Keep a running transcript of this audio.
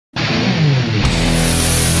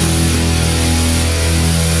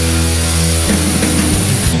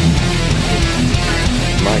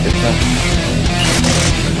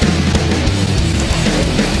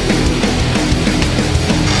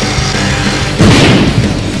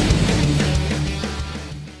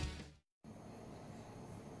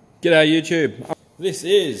G'day YouTube. This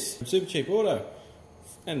is Super Cheap Auto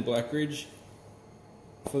and Blackridge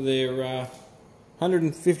for their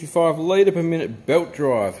 155 litre per minute belt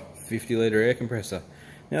drive 50 litre air compressor.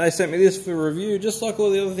 Now they sent me this for review, just like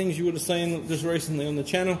all the other things you would have seen just recently on the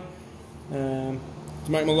channel, to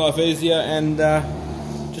make my life easier and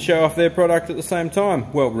to show off their product at the same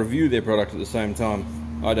time. Well, review their product at the same time.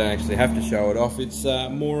 I don't actually have to show it off. It's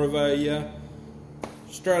more of a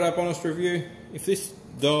straight up honest review. If this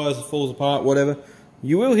dies, falls apart, whatever,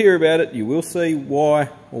 you will hear about it, you will see why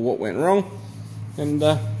or what went wrong, and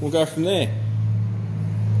we'll go from there.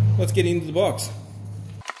 Let's get into the box.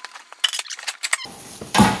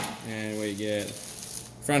 And we get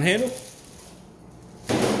front handle,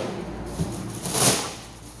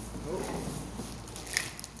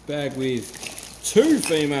 bag with 2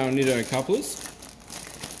 female Nitto couplers,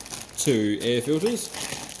 2 air filters,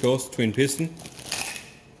 of course twin piston.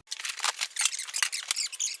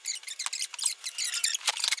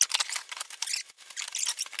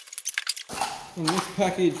 In this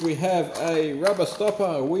package we have a rubber stopper,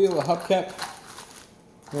 a wheel, a hubcap,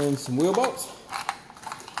 and some wheel bolts.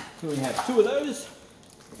 So we have 2 of those,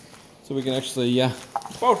 so we can actually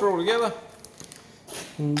bolt it all together.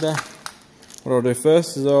 And what I'll do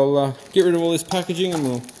first is I'll get rid of all this packaging and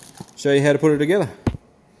we'll show you how to put it together.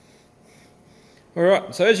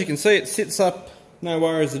 Alright, so as you can see, it sits up, no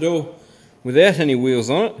worries at all, without any wheels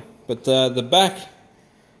on it, but the back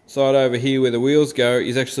side over here where the wheels go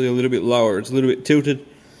is actually a little bit lower. It's a little bit tilted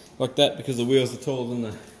like that because the wheels are taller than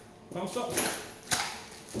the pump stop.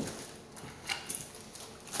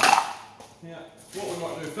 Now, what we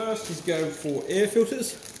might do first is go for air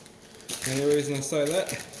filters, and the reason I say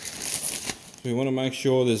that is we want to make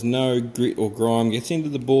sure there's no grit or grime gets into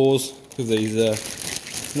the bores because these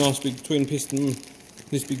nice big twin piston,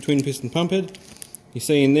 this big twin piston pump head. You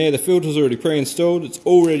see in there the filter's already pre-installed, it's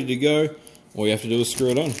all ready to go. All you have to do is screw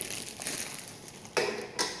it on.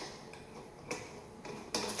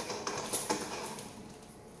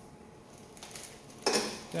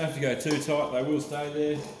 Don't have to go too tight, they will stay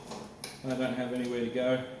there. They don't have anywhere to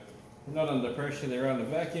go. They're not under pressure, they're under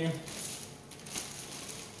vacuum.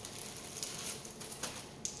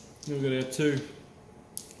 We've got our 2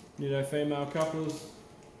 Nitto female couplers.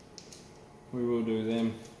 We will do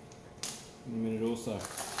them in a minute also.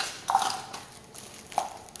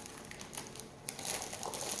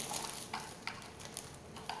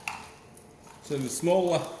 So the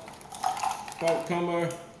smaller bolt combo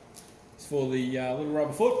is for the little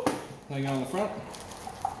rubber foot, they go on the front.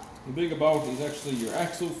 The bigger bolt is actually your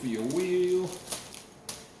axle for your wheel,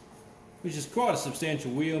 which is quite a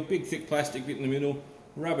substantial wheel, big thick plastic bit in the middle,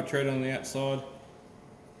 rubber tread on the outside.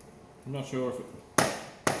 I'm not sure if it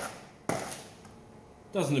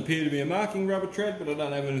doesn't appear to be a marking rubber tread, but I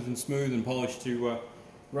don't have anything smooth and polished to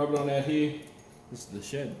rub it on out here. This is the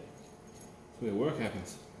shed, it's where work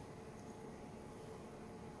happens.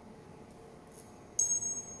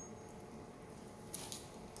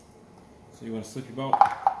 So you want to slip your bolt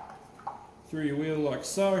through your wheel like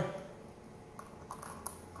so.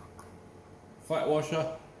 Flat washer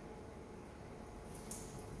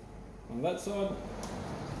on that side.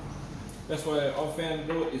 Best way I've found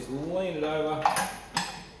to do it is lean it over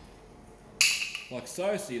like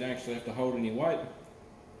so you don't actually have to hold any weight.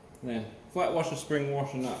 And then flat washer, spring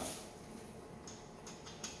washer, nut.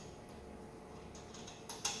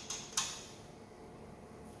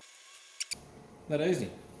 That easy.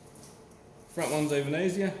 Front one's even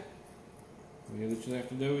easier. All you literally have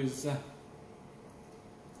to do is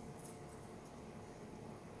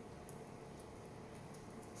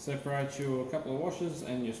separate your couple of washers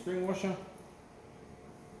and your spring washer.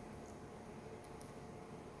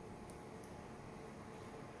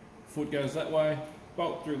 Foot goes that way,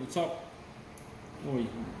 bolt through the top, or you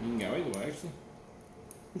can go either way actually,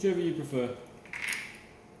 whichever you prefer.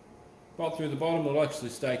 Bolt through the bottom will actually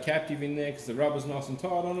stay captive in there because the rubber's nice and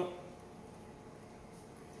tight on it.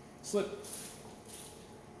 Slip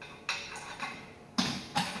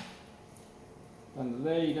under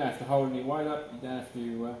there, you don't have to hold any weight up, you don't have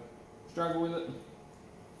to struggle with it.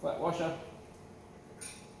 Flat washer,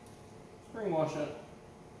 spring washer,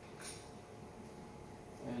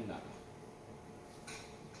 and nut.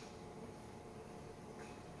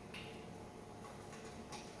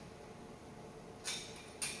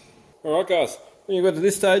 Alright guys, when you've got to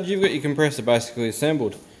this stage, you've got your compressor basically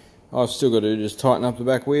assembled. I've still got to just tighten up the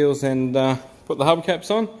back wheels and put the hubcaps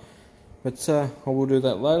on, but I will do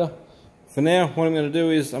that later. For now, what I'm going to do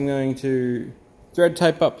is I'm going to thread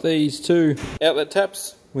tape up these 2 outlet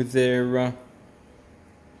taps with their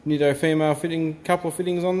Nitto female fitting, couple of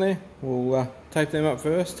fittings on there. We'll tape them up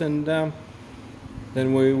first and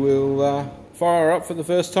then we will fire up for the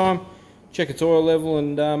first time, check its oil level,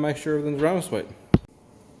 and make sure everything's running sweet.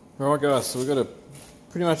 Alright guys, so we've got it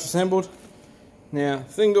pretty much assembled. Now, the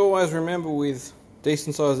thing to always remember with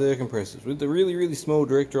decent sized air compressors, with the really small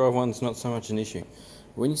direct drive ones, not so much an issue.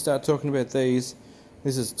 When you start talking about these,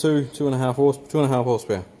 this is 2.5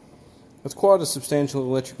 horsepower. It's quite a substantial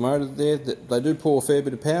electric motor there. That they do pour a fair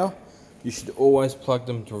bit of power. You should always plug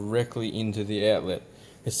them directly into the outlet.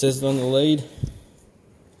 It says it on the lead.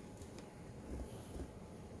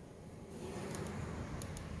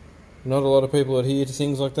 Not a lot of people adhere to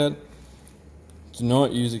things like that. Do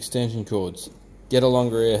not use extension cords. Get a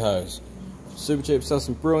longer air hose. Supercheap sells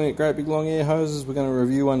some brilliant, great big long air hoses. We're going to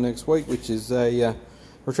review one next week, which is a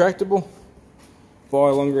retractable. Buy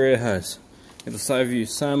a longer air hose. It'll save you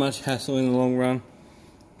so much hassle in the long run,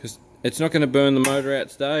 because it's not going to burn the motor out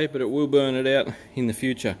today, but it will burn it out in the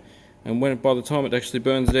future. And by the time it actually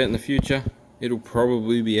burns it out in the future, it'll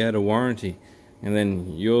probably be out of warranty, and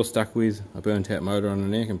then you're stuck with a burnt out motor on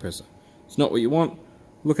an air compressor. It's not what you want.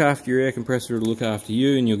 Look after your air compressor, it'll look after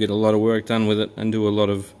you, and you'll get a lot of work done with it and do a lot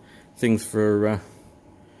of things for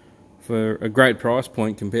a great price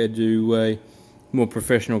point compared to a more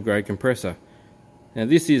professional grade compressor. Now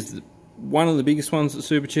this is one of the biggest ones that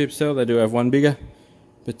Supercheap sell. They do have one bigger,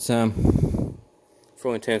 but for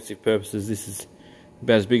all intensive purposes this is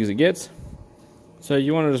about as big as it gets. So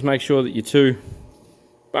you want to just make sure that your two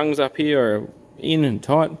bungs up here are in and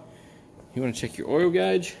tight. You want to check your oil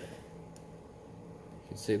gauge. You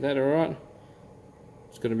can see that alright.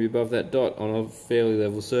 It's going to be above that dot on a fairly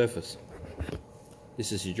level surface.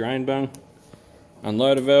 This is your drain bung,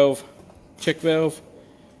 unloader valve, check valve,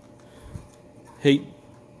 heat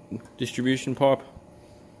distribution pipe.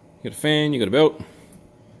 You got a fan, you got a belt,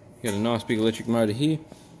 you got a nice big electric motor here.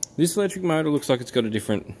 This electric motor looks like it's got a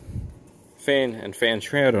different fan and fan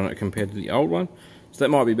shroud on it compared to the old one, so that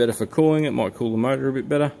might be better for cooling. It might cool the motor a bit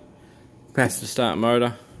better. Capacitor start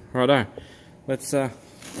motor. Righto, let's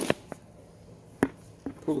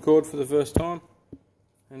pull the cord for the first time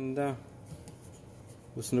and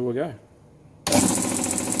listen to it go.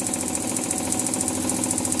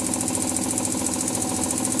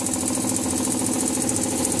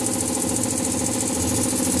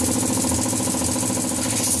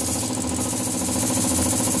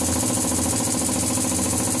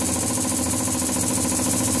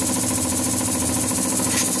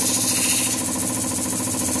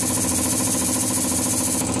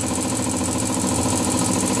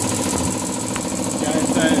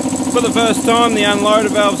 For the first time, the unloader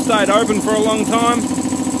valve stayed open for a long time.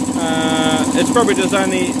 It's probably just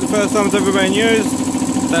only the first time it's ever been used.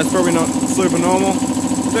 That's probably not super normal.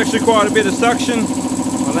 There's actually quite a bit of suction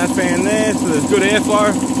on that fan there, so there's good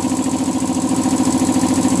airflow.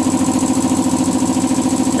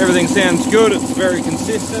 Everything sounds good, it's very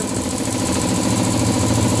consistent.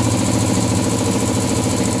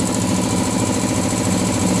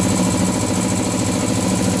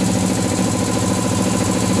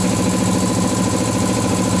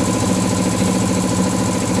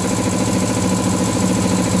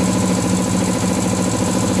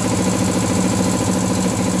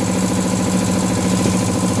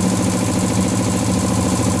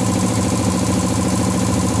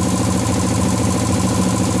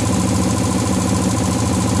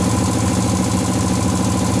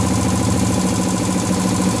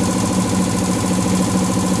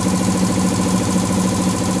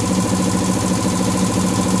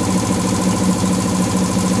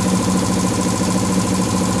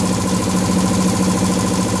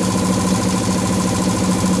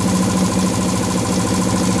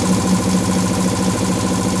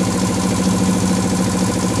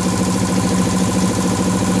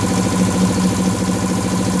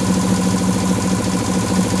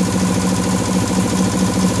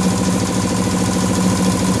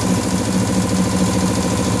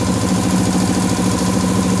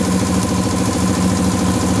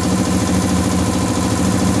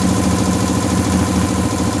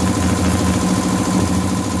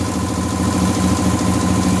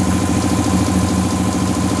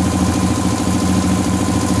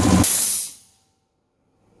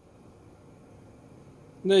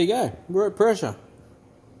 There you go, we're at pressure.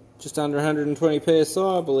 Just under 120 psi,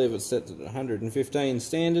 I believe it's set at 115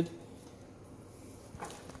 standard.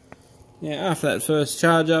 Now after that first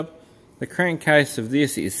charge up, the crankcase of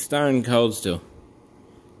this is stone cold still.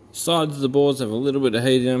 Sides of the boards have a little bit of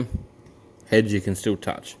heat in them, heads you can still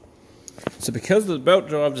touch. So because of the belt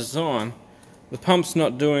drive design, the pump's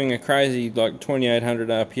not doing a crazy like 2800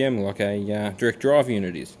 RPM like a direct drive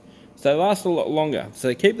unit is. So they last a lot longer.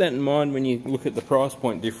 So keep that in mind when you look at the price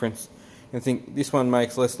point difference and think this one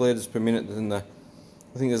makes less litres per minute than the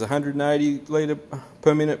I think there's 180 litre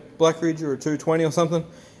per minute Blackridge or a 220 or something.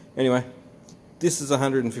 Anyway, this is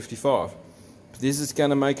 155. This is going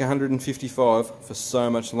to make 155 for so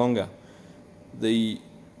much longer. The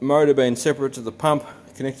motor being separate to the pump,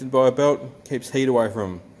 connected by a belt, keeps heat away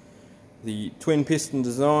from them. The twin piston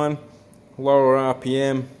design, lower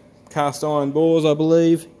RPM, cast iron bores, I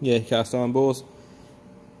believe. Yeah, cast iron bores.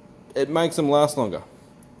 It makes them last longer.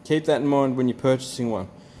 Keep that in mind when you're purchasing one.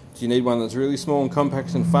 Do you need one that's really small and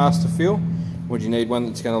compact and fast to fill, or do you need one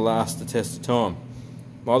that's going to last the test of time?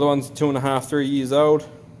 My other one's 2.5, 3 years old.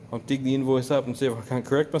 I'll dig the invoice up and see if I can't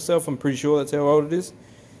correct myself. I'm pretty sure that's how old it is.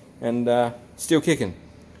 And still kicking.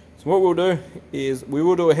 So what we'll do is we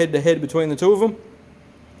will do a head-to-head between the two of them.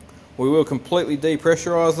 We will completely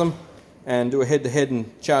depressurise them and do a head-to-head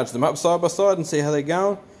and charge them up side by side and see how they're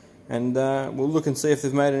going. And we'll look and see if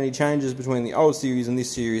they've made any changes between the old series and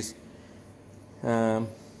this series.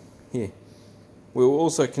 Here. We'll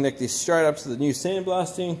also connect this straight up to the new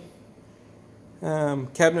sandblasting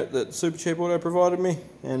cabinet that Super Cheap Auto provided me,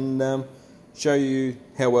 and show you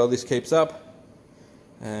how well this keeps up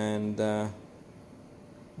and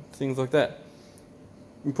things like that.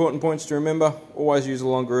 Important points to remember: always use a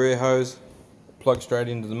longer air hose, plug straight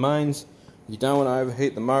into the mains. You don't want to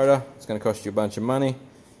overheat the motor, it's going to cost you a bunch of money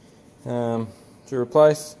to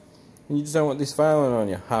replace, and you just don't want this failing on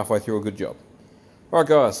you halfway through a good job. Right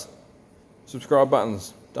guys, subscribe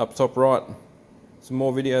buttons up top right, some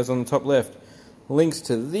more videos on the top left. Links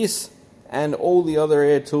to this and all the other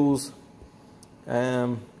air tools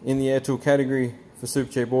in the air tool category for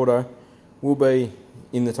Super Cheap Auto will be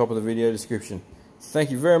in the top of the video description.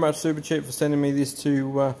 Thank you very much, Super Cheap, for sending me this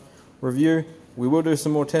to review. We will do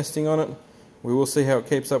some more testing on it. We will see how it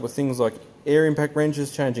keeps up with things like air impact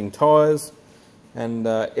wrenches, changing tyres, and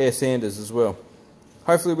air sanders as well.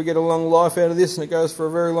 Hopefully we get a long life out of this and it goes for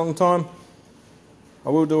a very long time. I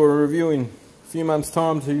will do a review in a few months'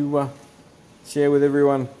 time to share with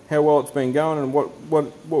everyone how well it's been going and what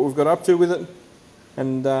we've got up to with it.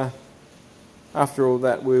 And after all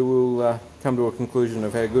that, we will come to a conclusion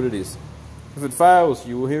of how good it is. If it fails,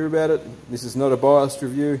 you will hear about it. This is not a biased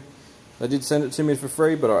review. They did send it to me for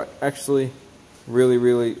free, but I actually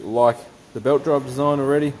really like the belt drive design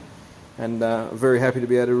already, and I'm very happy to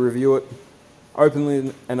be able to review it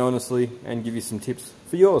openly and honestly and give you some tips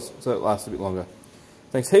for yours so it lasts a bit longer.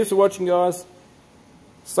 Thanks heaps for watching, guys.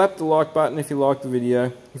 Slap the like button if you liked the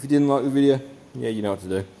video. If you didn't like the video, yeah, you know what to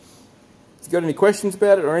do. If you've got any questions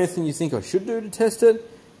about it or anything you think I should do to test it,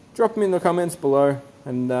 drop them in the comments below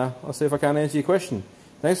and I'll see if I can't answer your question.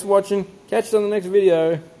 Thanks for watching. Catch you on the next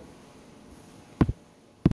video.